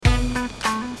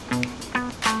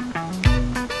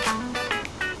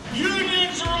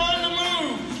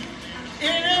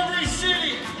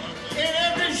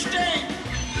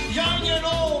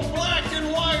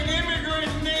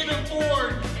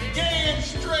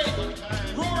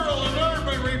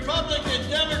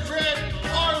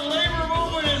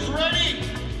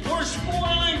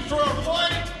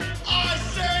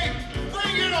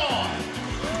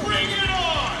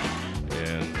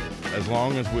as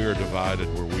long as we are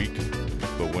divided, we're weak,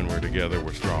 but when we're together,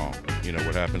 we're strong. You know,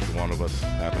 what happens to one of us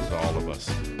happens to all of us.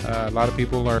 A lot of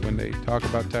people when they talk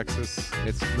about Texas,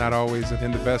 it's not always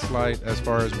in the best light as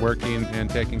far as working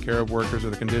and taking care of workers or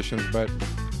the conditions, but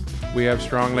we have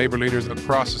strong labor leaders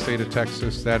across the state of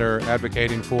Texas that are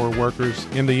advocating for workers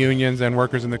in the unions and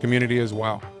workers in the community as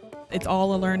well. It's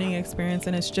all a learning experience,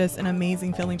 and it's just an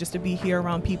amazing feeling just to be here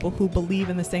around people who believe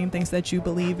in the same things that you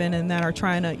believe in and that are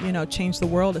trying to, change the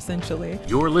world, essentially.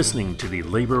 You're listening to the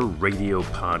Labor Radio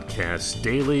Podcast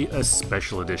Daily, a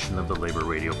special edition of the Labor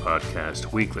Radio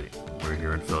Podcast Weekly. We're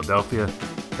here in Philadelphia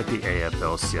at the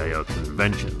AFL-CIO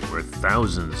convention, where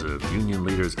thousands of union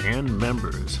leaders and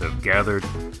members have gathered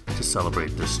to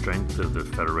celebrate the strength of the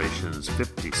Federation's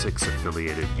 56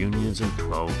 affiliated unions and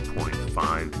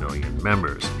 12.5 million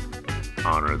members,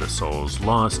 honor the souls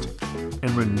lost, and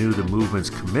renew the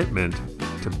movement's commitment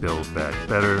to build back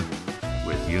better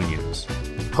with unions.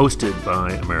 Hosted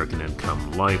by American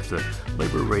Income Life, the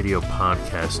Labor Radio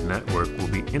Podcast Network will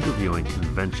be interviewing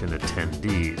convention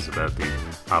attendees about the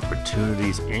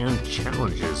opportunities and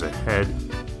challenges ahead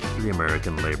for the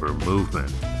American labor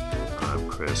movement. I'm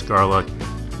Chris Garlock,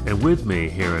 and with me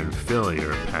here in Philly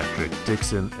are Patrick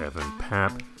Dixon, Evan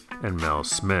Papp, and Mel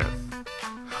Smith.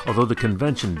 Although the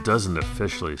convention doesn't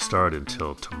officially start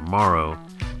until tomorrow,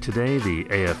 today the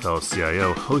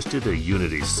AFL-CIO hosted a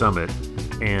Unity Summit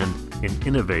and an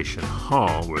Innovation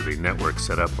Hall where the network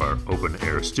set up our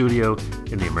open-air studio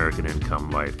in the American Income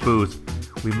Life booth.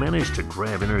 We managed to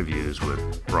grab interviews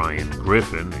with Brian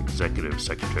Griffin, Executive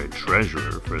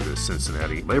Secretary-Treasurer for the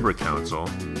Cincinnati Labor Council,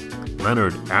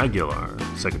 Leonard Aguilar,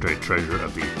 Secretary-Treasurer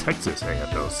of the Texas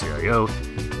AFL-CIO,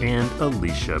 and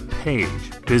Alicia Page,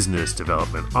 Business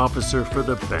Development Officer for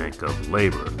the Bank of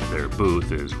Labor. Their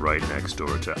booth is right next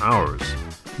door to ours.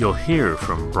 You'll hear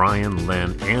from Brian,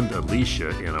 Len, and Alicia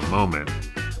in a moment.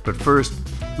 But first,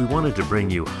 we wanted to bring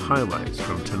you highlights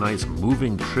from tonight's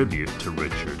moving tribute to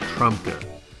Richard Trumka,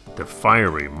 the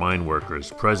fiery mine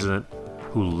workers president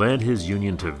who led his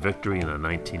union to victory in the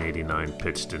 1989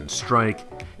 Pittston strike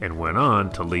and went on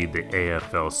to lead the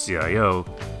AFL-CIO,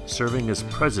 serving as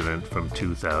president from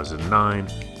 2009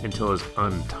 until his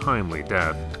untimely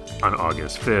death on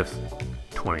August 5th,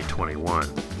 2021.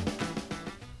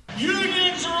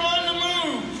 Unions are on the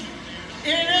move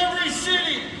in every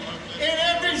city, in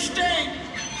every state,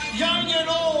 young and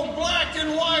old, black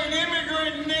and white,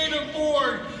 immigrant and native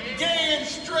born, gay and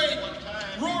straight,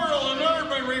 rural and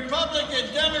urban,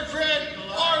 Republican, Democrat.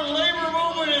 Our labor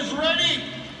movement is ready.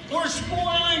 We're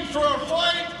spoiling for a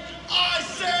fight. I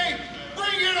say,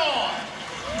 bring it on!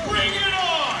 Bring it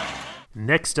on!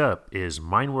 Next up is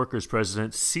Mine Workers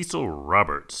President Cecil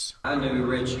Roberts. I knew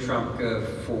Rich Trumka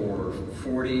for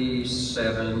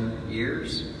 47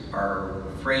 years. Our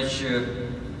friendship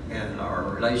and our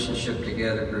relationship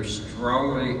together grew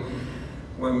strongly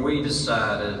when we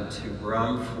decided to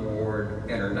run for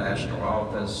international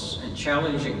office and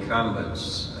challenge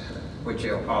incumbents, which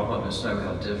all of us know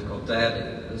how difficult that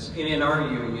is. And in our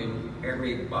union,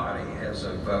 everybody has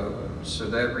a vote. So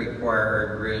that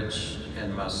required Rich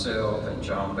and myself and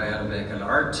John Banovic and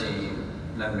our team,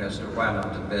 known as the Why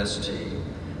Not the Best team,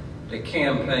 to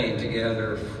campaign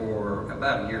together for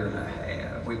about a year and a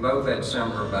half. We both had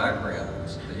similar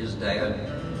backgrounds. His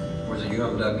dad was a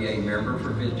UMWA member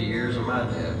for 50 years, and my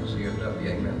dad was a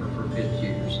UMWA member for 50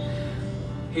 years.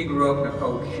 He grew up in a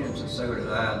coal camps, and so did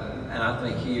I, and I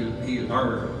think he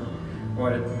learned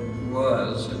what it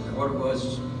was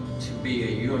to be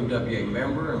a UMWA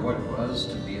member and what it was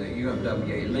to be a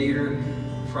UMWA leader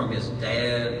from his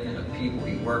dad and the people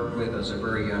he worked with as a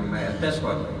very young man. That's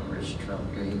what made Rich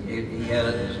Trumka. He had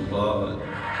it in his blood.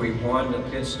 We won the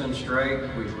Pittston strike.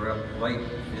 We were up late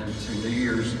into New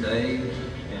Year's Day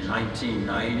in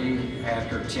 1990.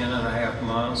 After 10 and a half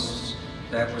months,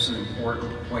 that was an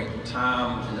important point in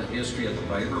time in the history of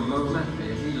the labor movement.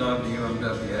 He loved the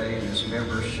UMWA and his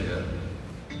membership.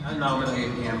 I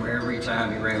nominated him every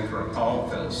time he ran for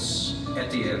office at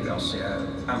the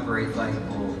AFL-CIO. I'm very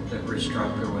thankful that Rich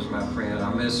Trumka was my friend.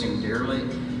 I miss him dearly,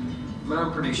 but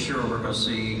I'm pretty sure we're going to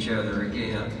see each other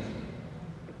again.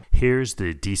 Here's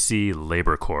the DC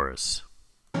Labor Chorus.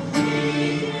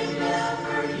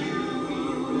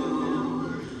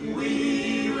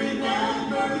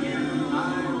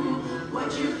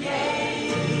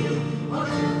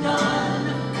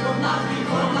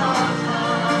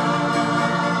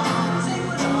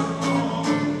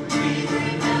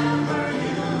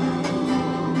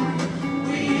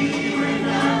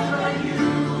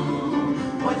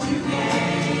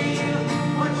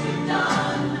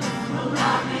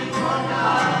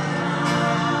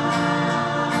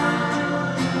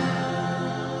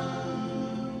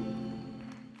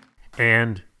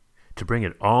 And to bring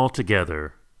it all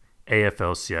together,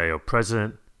 AFL-CIO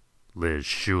President Liz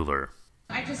Shuler.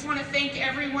 I just want to thank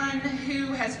everyone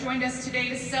who has joined us today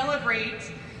to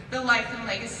celebrate the life and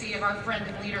legacy of our friend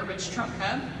and leader, Rich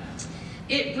Trumka.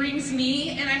 It brings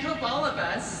me, and I hope all of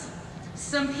us,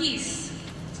 some peace.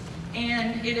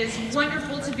 And it is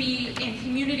wonderful to be in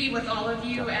community with all of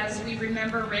you as we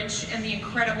remember Rich and the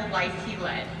incredible life he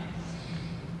led.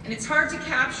 And it's hard to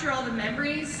capture all the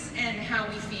memories and how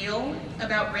we feel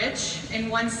about Rich in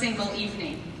one single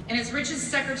evening. And as Rich's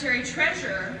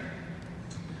secretary-treasurer,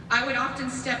 I would often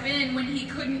step in when he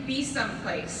couldn't be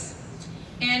someplace.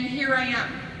 And here I am.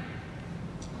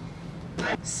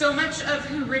 So much of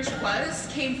who Rich was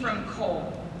came from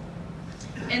Cole.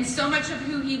 And so much of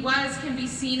who he was can be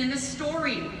seen in the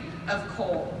story of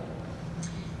Cole.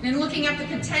 And in looking at the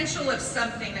potential of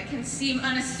something that can seem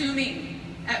unassuming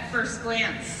at first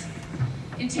glance,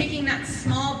 in taking that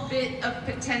small bit of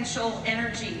potential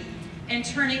energy and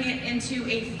turning it into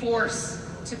a force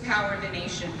to power the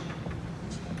nation.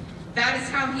 That is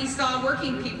how he saw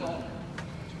working people,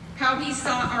 how he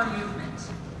saw our movement.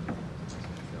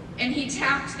 And he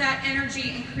tapped that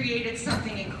energy and created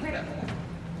something incredible.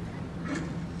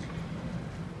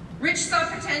 Rich saw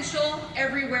potential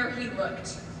everywhere he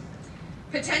looked.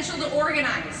 Potential to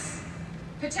organize,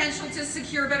 potential to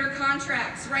secure better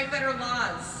contracts, write better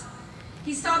laws.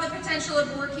 He saw the potential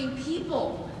of working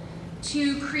people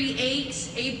to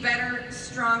create a better,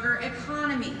 stronger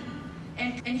economy.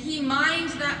 And he mined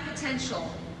that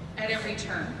potential at every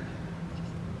turn.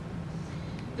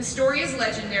 The story is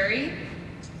legendary.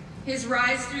 His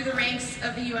rise through the ranks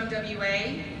of the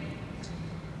UMWA,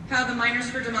 how the Miners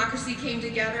for Democracy came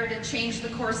together to change the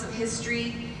course of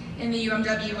history in the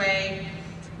UMWA.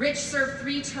 Rich served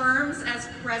 3 terms as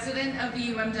president of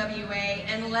the UMWA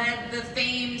and led the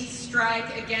famed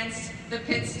strike against the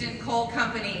Pittston Coal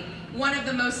Company, one of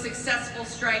the most successful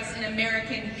strikes in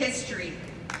American history.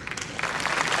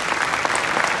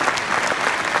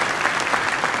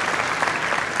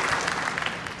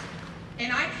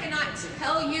 And I cannot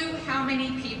tell you how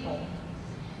many people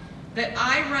that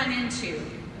I run into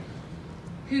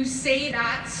who say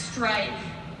that strike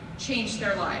changed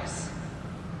their lives.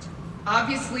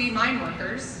 Obviously, mine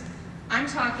workers. I'm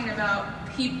talking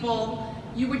about people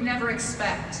you would never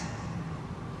expect.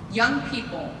 Young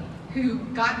people who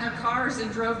got in their cars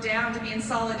and drove down to be in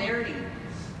solidarity.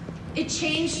 It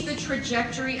changed the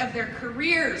trajectory of their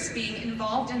careers being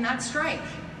involved in that strike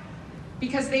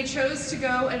because they chose to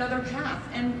go another path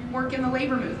and work in the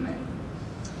labor movement.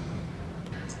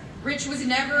 Rich was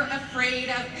never afraid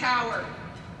of power.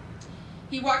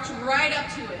 He walked right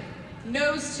up to it,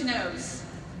 nose to nose,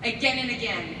 again and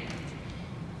again.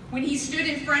 When he stood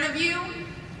in front of you,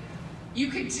 you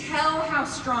could tell how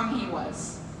strong he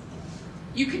was.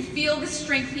 You could feel the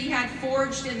strength he had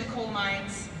forged in the coal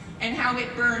mines and how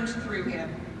it burned through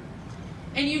him.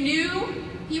 And you knew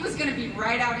he was going to be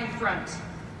right out in front,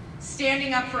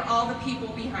 standing up for all the people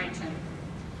behind him,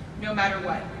 no matter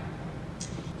what.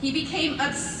 He became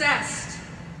obsessed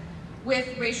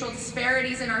with racial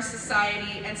disparities in our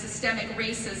society and systemic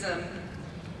racism.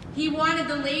 He wanted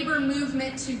the labor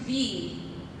movement to be,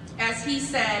 as he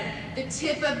said, the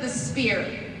tip of the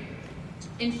spear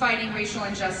in fighting racial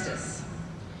injustice.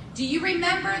 Do you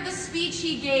remember the speech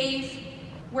he gave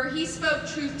where he spoke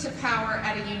truth to power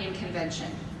at a union convention,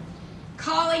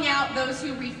 calling out those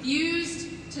who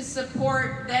refused to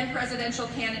support then presidential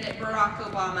candidate Barack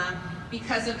Obama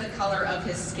because of the color of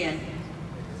his skin?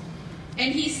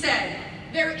 And he said,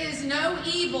 "There is no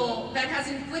evil that has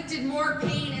inflicted more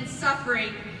pain and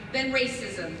suffering than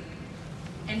racism."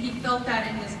 And he felt that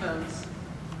in his bones.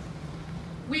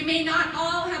 We may not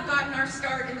all have gotten our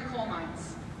start in the coal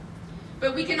mines,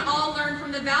 but we can all learn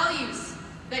from the values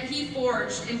that he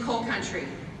forged in coal country.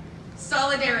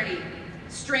 Solidarity,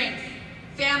 strength,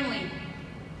 family,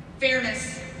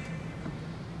 fairness.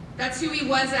 That's who he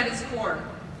was at his core.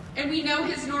 And we know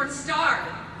his North Star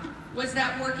was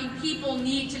that working people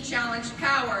need to challenge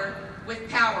power with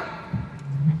power.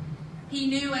 He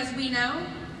knew, as we know,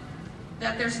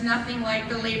 that there's nothing like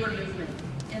the labor movement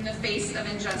in the face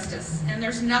of injustice, and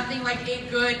there's nothing like a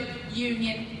good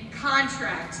union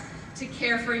contract to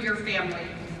care for your family.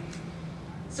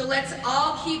 So let's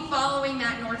all keep following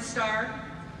that North Star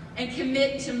and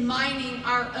commit to mining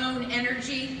our own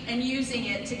energy and using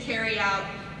it to carry out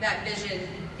that vision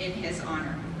in his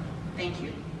honor. Thank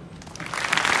you.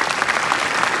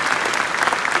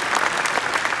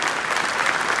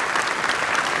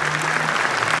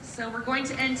 So we're going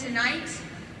to end tonight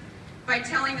by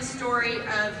telling the story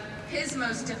of his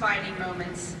most defining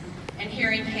moments and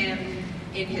hearing him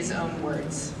in his own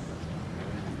words.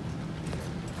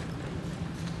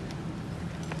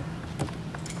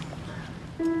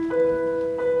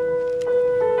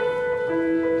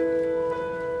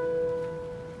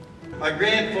 My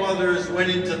grandfathers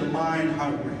went into the mine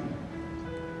hungry.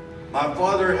 My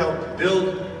father helped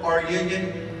build our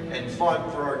union and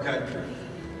fought for our country.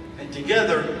 And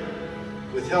together,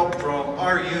 with help from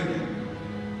our union,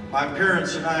 my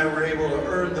parents and I were able to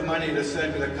earn the money to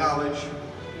send me to college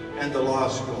and the law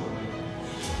school.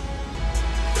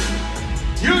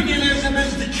 Unionism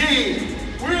is the key.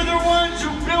 We're the ones who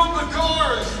build the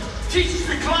cars, teach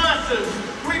the classes,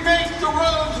 we make the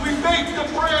roads, we bake the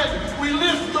bread, we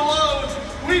lift the loads,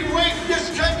 we wake this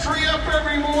country up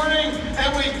every morning, and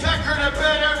we tuck her to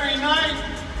bed every night.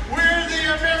 We're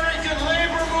the American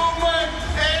labor movement,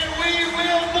 and we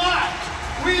will not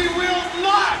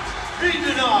be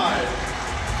denied.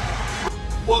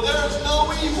 Well, there's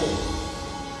no evil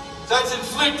that's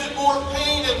inflicted more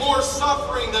pain and more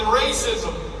suffering than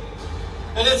racism.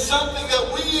 And it's something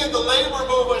that we in the labor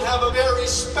movement have a very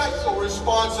special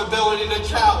responsibility to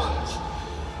challenge.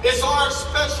 It's our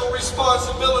special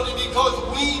responsibility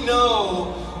because we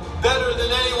know better than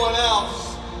anyone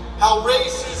else how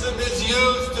racism is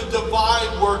used to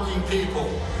divide working people.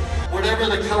 Whatever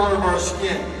the color of our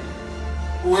skin,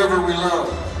 whoever we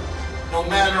love, no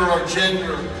matter our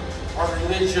gender, our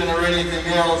religion, or anything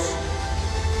else,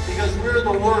 because we're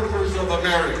the workers of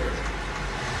America.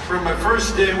 From my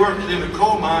first day working in a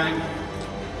coal mine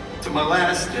to my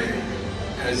last day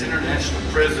as international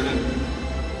president,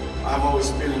 I've always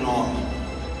been in awe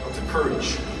of the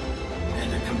courage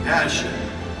and the compassion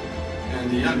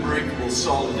and the unbreakable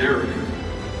solidarity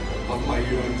of my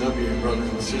UMW brothers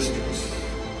and sisters.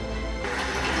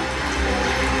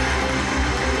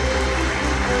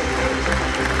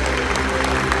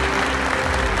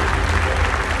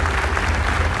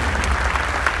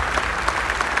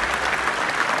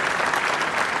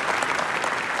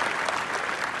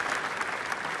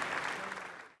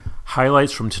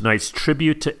 Highlights from tonight's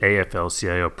tribute to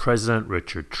AFL-CIO President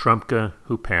Richard Trumka,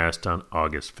 who passed on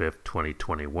August 5th,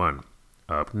 2021.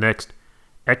 Up next,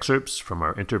 excerpts from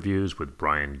our interviews with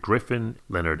Brian Griffin,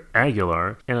 Leonard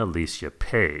Aguilar, and Alicia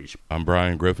Page. I'm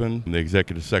Brian Griffin, I'm the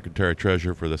Executive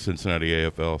Secretary-Treasurer for the Cincinnati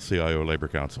AFL-CIO Labor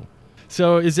Council.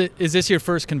 So is this your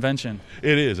first convention?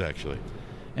 It is, actually.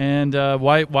 And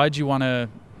why'd you want to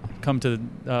come to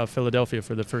Philadelphia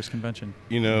for the first convention?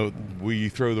 You know, we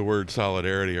throw the word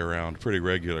solidarity around pretty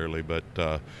regularly, but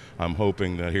I'm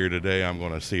hoping that here today I'm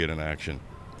going to see it in action.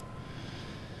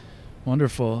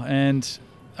 Wonderful. And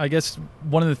I guess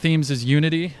one of the themes is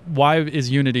unity. Why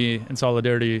is unity and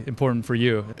solidarity important for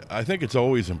you? I think it's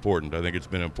always important. I think it's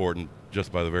been important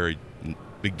just by the very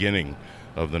beginning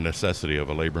of the necessity of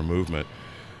a labor movement.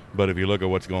 But if you look at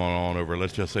what's going on over,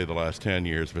 let's just say the last 10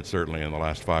 years, but certainly in the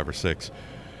last 5 or 6,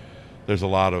 there's a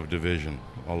lot of division,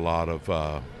 a lot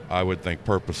of, I would think,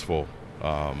 purposeful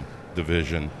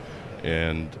division.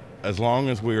 And as long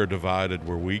as we are divided,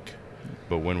 we're weak.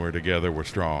 But when we're together, we're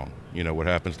strong. You know, what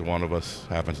happens to one of us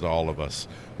happens to all of us.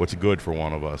 What's good for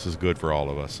one of us is good for all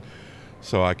of us.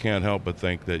 So I can't help but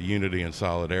think that unity and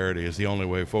solidarity is the only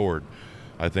way forward.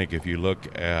 I think if you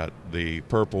look at the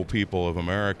purple people of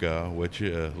America, which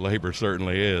labor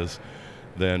certainly is,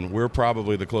 then we're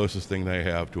probably the closest thing they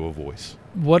have to a voice.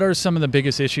 What are some of the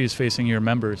biggest issues facing your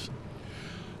members?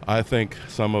 I think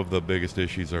some of the biggest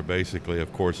issues are basically,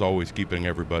 of course, always keeping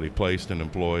everybody placed and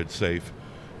employed, safe,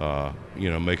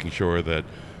 making sure that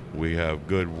we have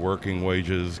good working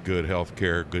wages, good health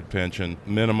care, good pension,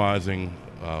 minimizing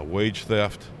wage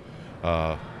theft,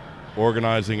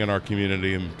 organizing in our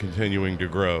community and continuing to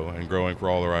grow and growing for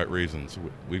all the right reasons.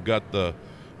 We've got the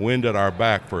wind at our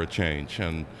back for a change,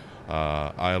 and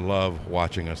I love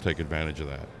watching us take advantage of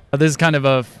that. This is kind of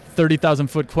a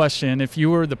 30,000-foot question. If you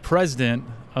were the president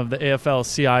of the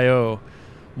AFL-CIO,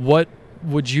 what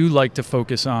would you like to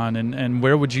focus on, and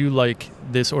where would you like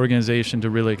this organization to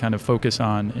really kind of focus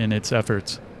on in its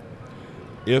efforts?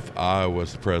 If I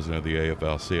was the president of the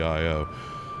AFL-CIO,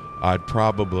 I'd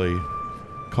probably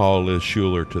call Liz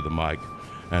Shuler to the mic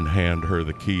and hand her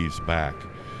the keys back.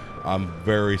 I'm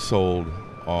very sold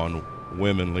on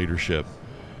women leadership.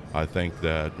 I think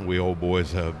that we old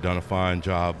boys have done a fine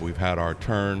job. We've had our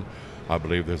turn. I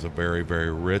believe there's a very,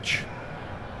 very rich,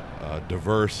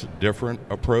 diverse, different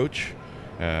approach.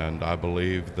 And I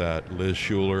believe that Liz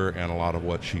Shuler and a lot of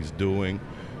what she's doing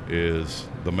is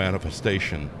the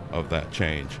manifestation of that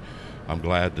change. I'm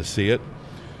glad to see it.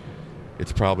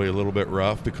 It's probably a little bit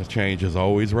rough because change is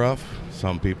always rough.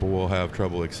 Some people will have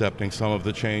trouble accepting some of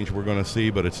the change we're going to see,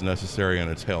 but it's necessary and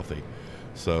it's healthy.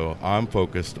 So I'm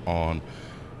focused on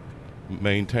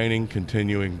maintaining,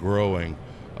 continuing, growing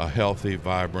a healthy,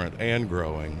 vibrant, and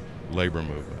growing labor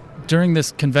movement. During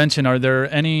this convention, are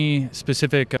there any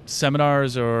specific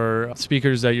seminars or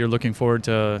speakers that you're looking forward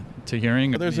to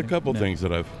hearing? There's a couple things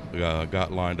that I've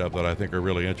got lined up that I think are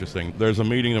really interesting. There's a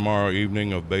meeting tomorrow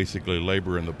evening of basically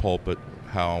labor in the pulpit,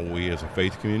 how we as a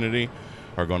faith community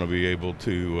are going to be able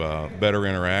to better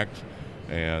interact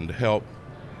and help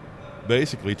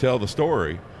basically tell the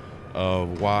story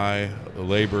of why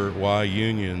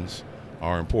unions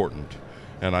are important.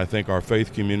 And I think our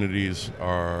faith communities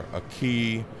are a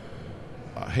key,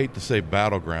 I hate to say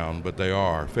battleground, but they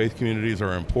are. Faith communities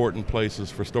are important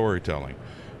places for storytelling.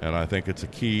 And I think it's a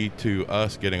key to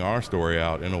us getting our story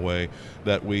out in a way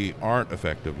that we aren't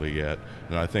effectively yet.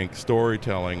 And I think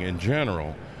storytelling in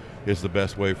general is the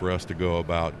best way for us to go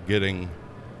about getting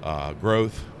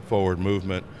growth, forward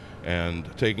movement, and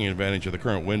taking advantage of the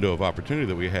current window of opportunity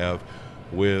that we have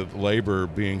with labor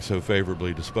being so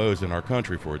favorably disposed in our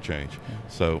country for a change.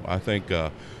 So I think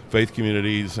faith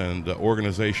communities and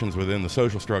organizations within the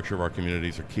social structure of our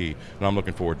communities are key, and I'm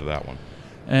looking forward to that one.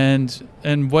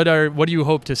 And what do you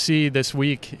hope to see this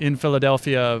week in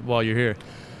Philadelphia while you're here?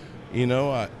 You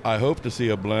know, I hope to see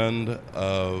a blend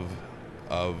of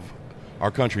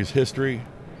our country's history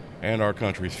and our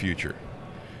country's future.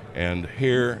 And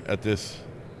here at this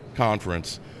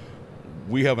conference,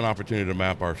 we have an opportunity to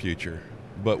map our future.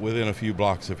 But within a few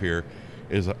blocks of here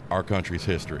is our country's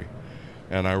history.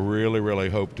 And I really, really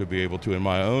hope to be able to, in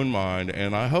my own mind,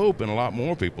 and I hope in a lot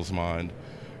more people's mind,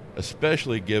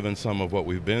 especially given some of what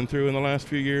we've been through in the last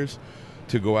few years,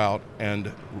 to go out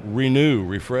and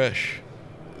refresh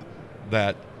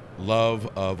that love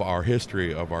of our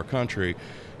history, of our country,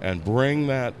 and bring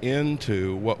that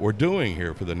into what we're doing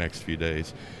here for the next few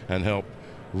days and help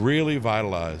really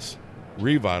revitalize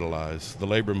the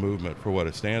labor movement for what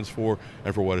it stands for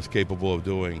and for what it's capable of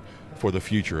doing for the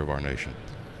future of our nation.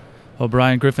 Well,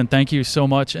 Brian Griffin, thank you so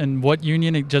much. And what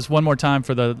union, just one more time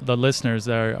for the listeners,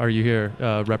 are you here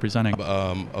representing?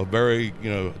 A very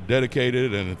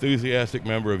dedicated and enthusiastic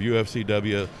member of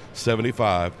UFCW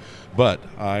 75, but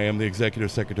I am the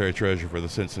Executive Secretary-Treasurer for the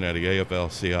Cincinnati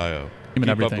AFL-CIO. Keep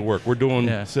up the work. We're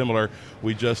doing similar.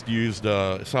 We just used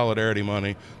Solidarity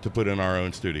money to put in our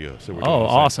own studio. So we're doing the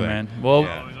same awesome, thing. man. Well,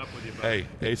 hey,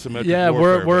 asymmetric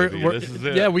warfare, baby. we're This is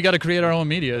it. we got to create our own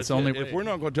media. It's only if we're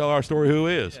not going to tell our story, who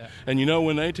is? Yeah. And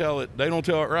when they tell it, they don't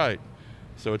tell it right.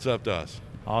 So it's up to us.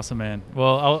 Awesome, man.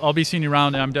 Well, I'll be seeing you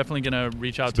around, and I'm definitely going to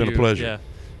reach out to you. It's been a pleasure. Yeah.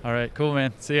 All right, cool,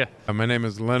 man. See ya. My name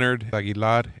is Leonard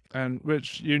Aguilar. And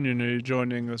which union are you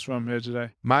joining us from here today?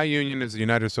 My union is the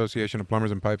United Association of Plumbers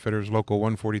and Pipe Fitters, Local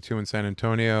 142 in San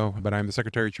Antonio, but I'm the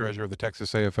Secretary-Treasurer of the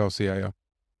Texas AFL-CIO.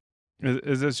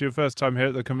 Is this your first time here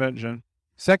at the convention?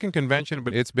 Second convention,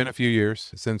 but it's been a few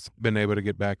years since been able to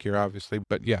get back here, obviously.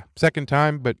 But yeah, second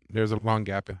time, but there's a long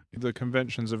gap. The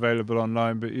convention's available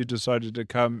online, but you decided to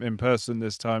come in person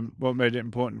this time. What made it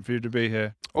important for you to be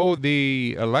here? Oh,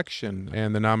 the election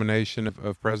and the nomination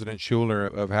of President Schuler,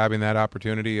 of having that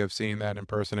opportunity of seeing that in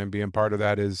person and being part of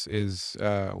that is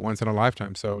once in a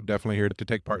lifetime. So definitely here to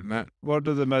take part in that. What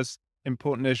are the most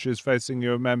important issues facing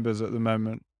your members at the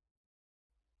moment?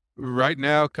 Right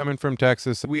now, coming from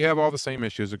Texas, we have all the same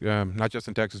issues, not just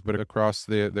in Texas, but across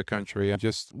the country.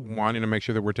 Just wanting to make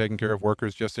sure that we're taking care of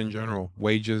workers just in general.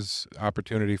 Wages,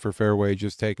 opportunity for fair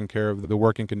wages, taking care of the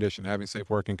working condition, having safe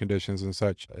working conditions and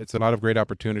such. It's a lot of great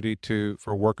opportunity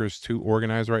for workers to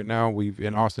organize right now.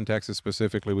 In Austin, Texas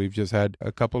specifically, we've just had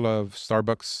a couple of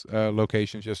Starbucks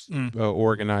locations just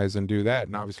organize and do that.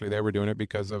 And obviously they were doing it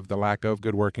because of the lack of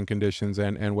good working conditions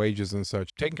and wages and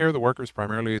such. Taking care of the workers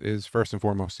primarily is first and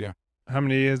foremost, yeah. How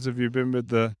many years have you been with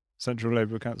the Central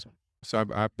Labor Council? So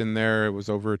I've been there, it was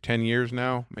over 10 years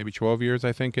now, maybe 12 years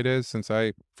I think it is, since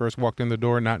I first walked in the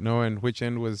door not knowing which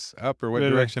end was up or what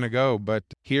direction to go. But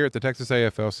here at the Texas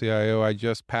AFL-CIO, I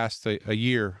just passed a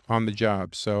year on the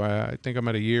job. So I think I'm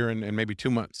at a year and maybe 2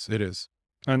 months, it is.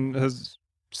 And has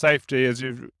safety, as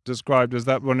you've described, is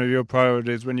that one of your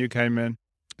priorities when you came in?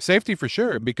 Safety for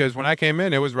sure, because when I came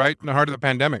in, it was right in the heart of the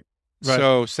pandemic. Right.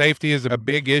 So safety is a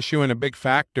big issue and a big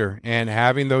factor, and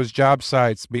having those job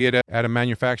sites, be it at a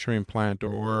manufacturing plant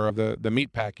or the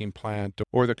meat packing plant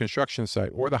or the construction site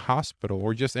or the hospital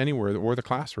or just anywhere or the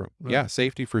classroom. Right. Yeah,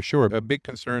 safety for sure. A big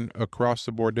concern across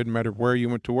the board. Didn't matter where you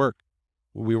went to work.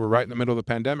 We were right in the middle of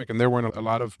the pandemic, and there weren't a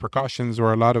lot of precautions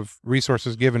or a lot of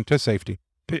resources given to safety.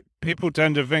 People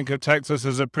tend to think of Texas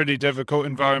as a pretty difficult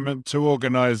environment to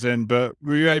organize in, but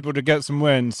were you able to get some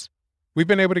wins? We've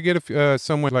been able to get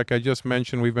someone, like I just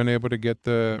mentioned, we've been able to get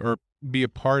or be a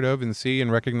part of and see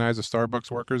and recognize the Starbucks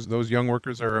workers. Those young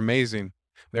workers are amazing.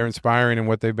 They're inspiring in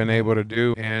what they've been able to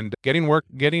do and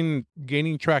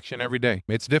gaining traction every day.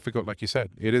 It's difficult, like you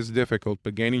said. It is difficult,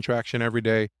 but gaining traction every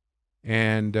day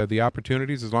And the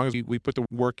opportunities, as long as we put the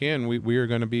work in, we are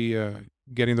going to be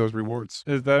getting those rewards.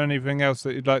 Is there anything else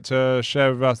that you'd like to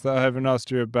share with us that I haven't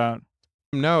asked you about?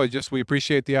 No, it's just we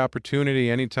appreciate the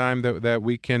opportunity anytime that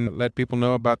we can let people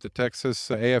know about the Texas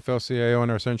AFL-CIO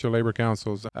and our Central Labor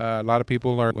Councils. A lot of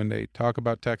people when they talk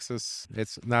about Texas,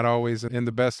 it's not always in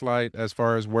the best light as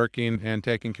far as working and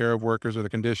taking care of workers or the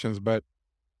conditions, but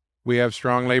we have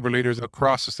strong labor leaders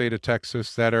across the state of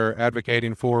Texas that are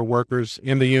advocating for workers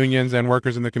in the unions and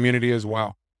workers in the community as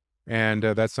well. And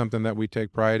that's something that we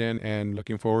take pride in and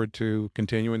looking forward to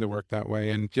continuing to work that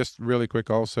way. And just really quick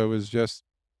also is just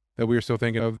that we are still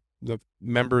thinking of the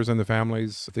members and the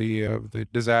families, the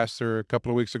disaster a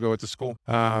couple of weeks ago at the school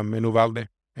in Uvalde.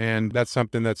 And that's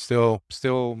something that's still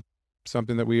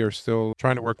something that we are still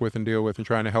trying to work with and deal with and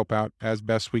trying to help out as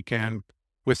best we can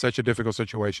with such a difficult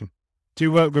situation. Do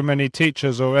you work with many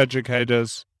teachers or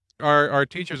educators? Our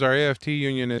teachers, our AFT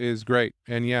union is great.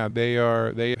 And yeah, they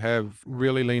have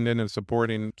really leaned in and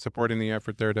supporting the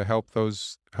effort there to help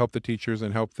the teachers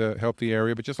and help the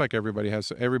area. But just like everybody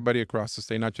across the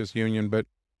state, not just union, but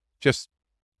just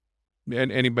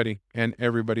and anybody and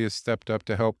everybody has stepped up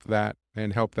to help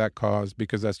that cause,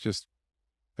 because that's just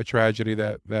a tragedy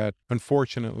that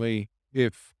unfortunately,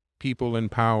 if people in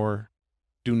power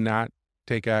do not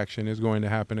take action, is going to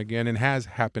happen again and has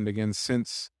happened again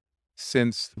since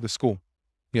the school.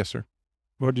 Yes, sir.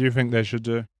 What do you think they should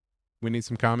do? We need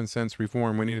some common sense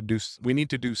reform. We need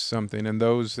to do something. And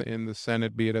those in the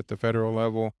Senate, be it at the federal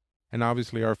level, and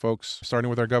obviously our folks, starting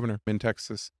with our governor in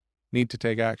Texas, need to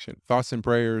take action. Thoughts and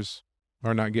prayers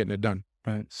are not getting it done.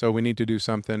 Right. So we need to do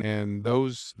something. And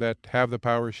those that have the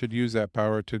power should use that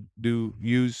power to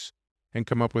use and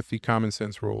come up with the common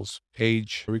sense rules,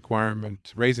 age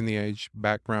requirement, raising the age,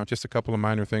 background, just a couple of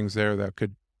minor things there that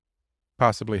could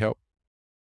possibly help.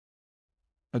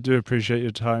 I do appreciate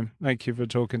your time. Thank you for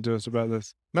talking to us about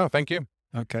this. No, thank you.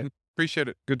 Okay. Appreciate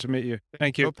it. Good to meet you.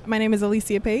 Thank you. My name is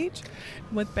Alicia Page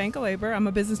with Bank of Labor. I'm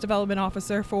a business development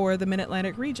officer for the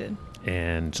Mid-Atlantic region.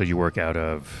 And so you work out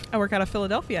of? I work out of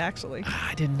Philadelphia, actually.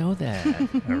 I didn't know that.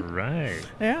 All right.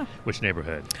 Yeah. Which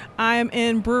neighborhood? I'm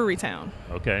in Brewery Town.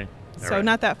 Okay. So right.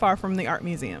 Not that far from the Art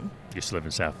Museum. Used to live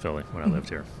in South Philly when I lived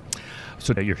here.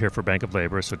 So you're here for Bank of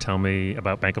Labor, so tell me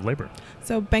about Bank of Labor.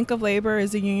 So Bank of Labor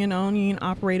is a union-owned,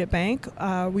 union-operated bank.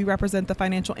 We represent the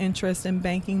financial interest in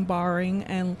banking, borrowing,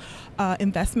 and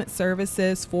investment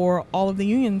services for all of the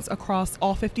unions across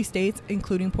all 50 states,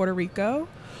 including Puerto Rico.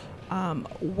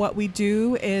 What we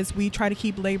do is we try to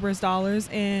keep labor's dollars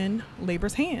in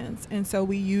labor's hands, and so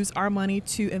we use our money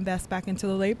to invest back into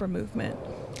the labor movement.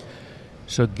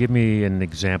 So give me an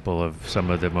example of some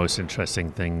of the most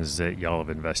interesting things that y'all have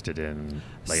invested in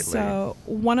lately. So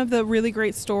one of the really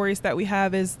great stories that we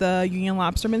have is the Union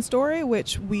Lobsterman story,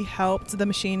 which we helped the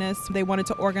machinists. They wanted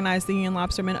to organize the Union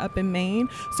Lobsterman up in Maine.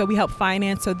 So we helped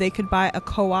finance so they could buy a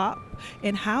co-op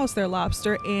and house their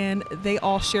lobster, and they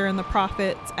all share in the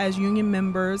profits as union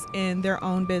members in their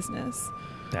own business.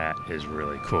 That is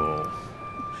really cool.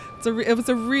 It was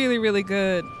a really, really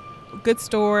good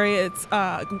story. It's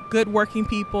good working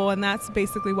people, and that's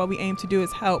basically what we aim to do,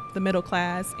 is help the middle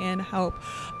class and help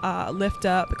lift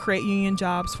up, create union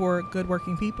jobs for good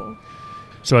working people.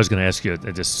 So I was going to ask you,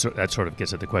 that sort of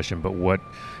gets at the question, but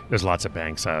there's lots of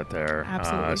banks out there.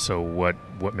 Absolutely. So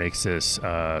what makes this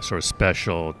sort of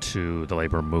special to the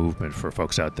labor movement for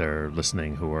folks out there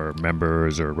listening who are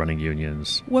members or running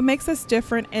unions? What makes us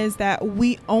different is that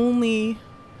we only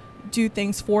do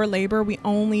things for labor. We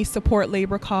only support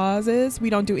labor causes. We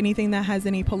don't do anything that has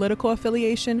any political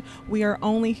affiliation. We are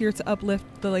only here to uplift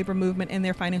the labor movement and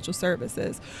their financial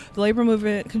services. The labor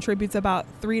movement contributes about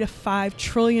 $3 to $5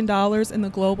 trillion in the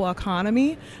global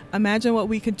economy. Imagine what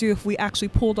we could do if we actually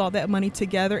pulled all that money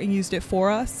together and used it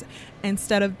for us,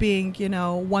 instead of being,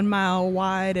 1 mile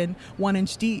wide and 1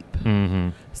 inch deep. Mm-hmm.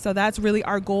 So that's really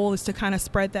our goal, is to kind of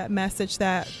spread that message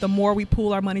that the more we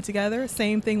pool our money together,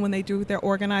 same thing when they do their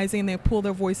organizing, they pull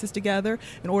their voices together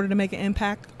in order to make an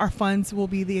impact, our funds will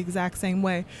be the exact same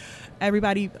way.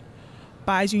 Everybody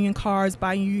buys union cars,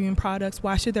 buy union products.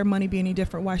 Why should their money be any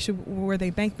different? Why should where they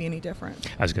bank be any different?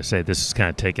 I was going to say, this is kind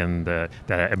of taking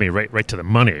right to the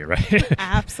money, right?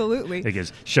 Absolutely. It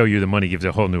gives, show you the money gives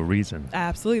a whole new reason.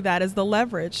 Absolutely. That is the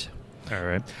leverage. All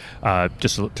right.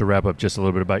 Just to wrap up just a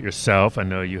little bit about yourself, I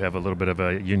know you have a little bit of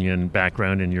a union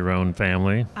background in your own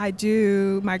family. I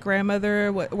do. My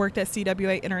grandmother worked at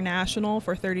CWA International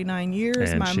for 39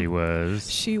 years. And she was?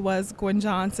 She was Gwen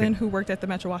Johnson, who worked at the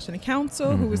Metro Washington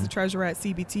Council, who was the treasurer at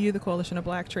CBTU, the Coalition of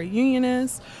Black Trade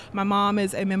Unionists. My mom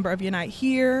is a member of Unite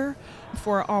Here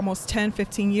for almost 10,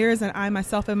 15 years, and I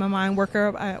myself am a mine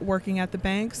worker working at the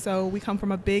bank. So we come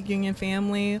from a big union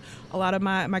family. A lot of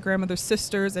my grandmother's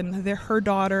sisters and they're her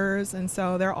daughters, and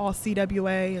so they're all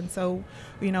CWA, and so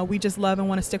we just love and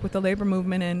want to stick with the labor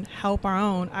movement and help our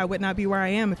own. I would not be where I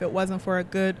am if it wasn't for a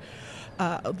good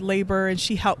labor, and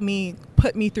she helped me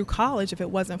put me through college if it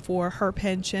wasn't for her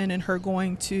pension and her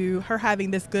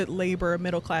having this good labor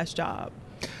middle class job.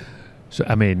 So,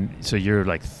 so you're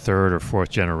like third or fourth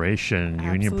generation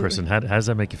union person. How does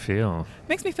that make you feel? It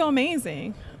makes me feel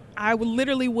amazing. I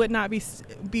literally would not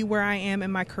be where I am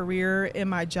in my career, in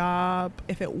my job,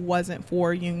 if it wasn't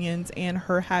for unions and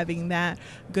her having that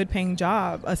good paying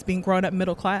job, us being grown up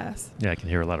middle class. Yeah, I can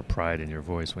hear a lot of pride in your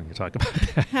voice when you talk about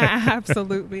that.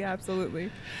 Absolutely, absolutely.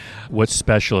 What's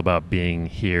special about being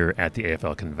here at the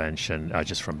AFL convention,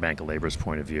 just from Bank of Labor's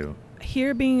point of view?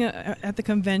 Here being at the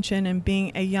convention and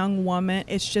being a young woman,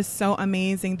 it's just so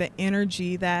amazing, the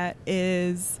energy that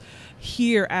is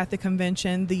here at the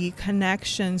convention, the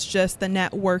connections, just the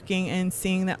networking and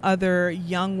seeing the other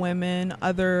young women,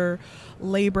 other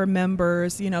labor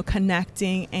members,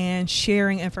 connecting and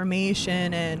sharing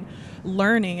information and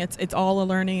learning. It's all a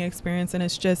learning experience, and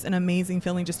it's just an amazing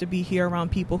feeling just to be here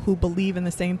around people who believe in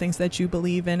the same things that you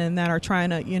believe in and that are trying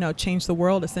to, change the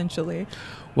world essentially.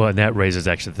 Well, and that raises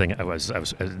actually the thing I was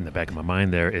in the back of my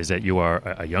mind there is that you are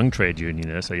a young trade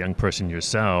unionist, a young person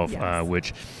yourself, yes.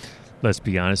 Which, let's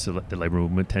be honest, the labor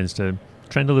movement tends to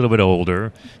trend a little bit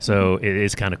older. So it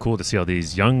is kind of cool to see all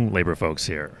these young labor folks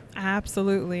here.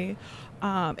 Absolutely.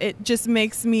 It just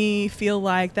makes me feel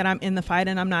like that I'm in the fight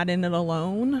and I'm not in it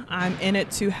alone. I'm in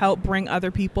it to help bring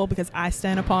other people because I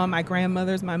stand upon my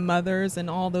grandmother's, my mother's, and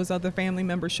all those other family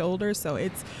members' shoulders. So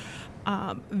it's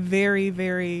very,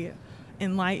 very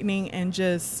enlightening, and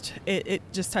it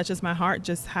just touches my heart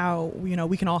just how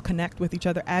we can all connect with each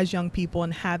other as young people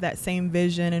and have that same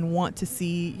vision and want to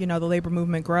see the labor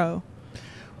movement grow.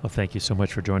 Well, thank you so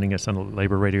much for joining us on the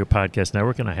Labor Radio Podcast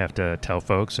Network. And I have to tell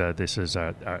folks, this is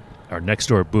our next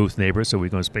door booth neighbor, so we're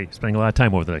going to be spending a lot of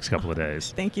time over the next couple of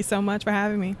days. Thank you so much for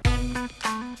having me.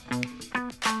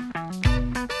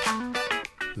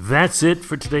 That's it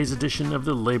for today's edition of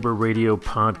the Labor Radio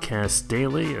Podcast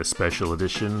Daily, a special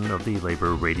edition of the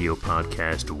Labor Radio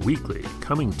Podcast Weekly,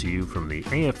 coming to you from the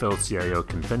AFL-CIO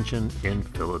Convention in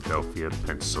Philadelphia,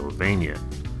 Pennsylvania.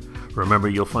 Remember,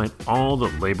 you'll find all the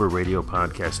Labor Radio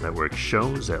Podcast Network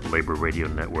shows at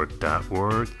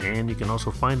laborradionetwork.org, and you can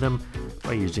also find them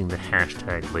by using the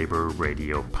hashtag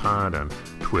LaborRadioPod on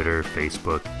Twitter,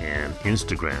 Facebook, and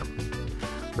Instagram.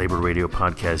 Labor Radio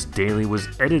Podcast Daily was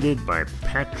edited by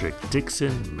Patrick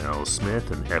Dixon, Mel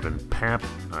Smith, and Evan Papp.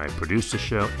 I produced the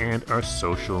show, and our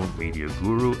social media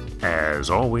guru, as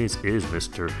always, is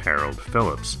Mr. Harold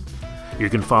Phillips. You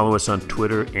can follow us on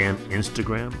Twitter and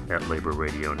Instagram at Labor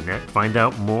Radio Net. Find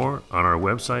out more on our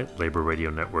website,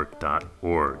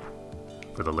 laborradionetwork.org.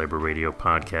 For the Labor Radio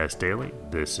Podcast Daily,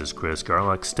 this is Chris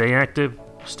Garlock. Stay active,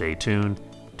 stay tuned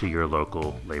to your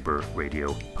local Labor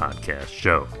Radio Podcast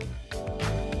show.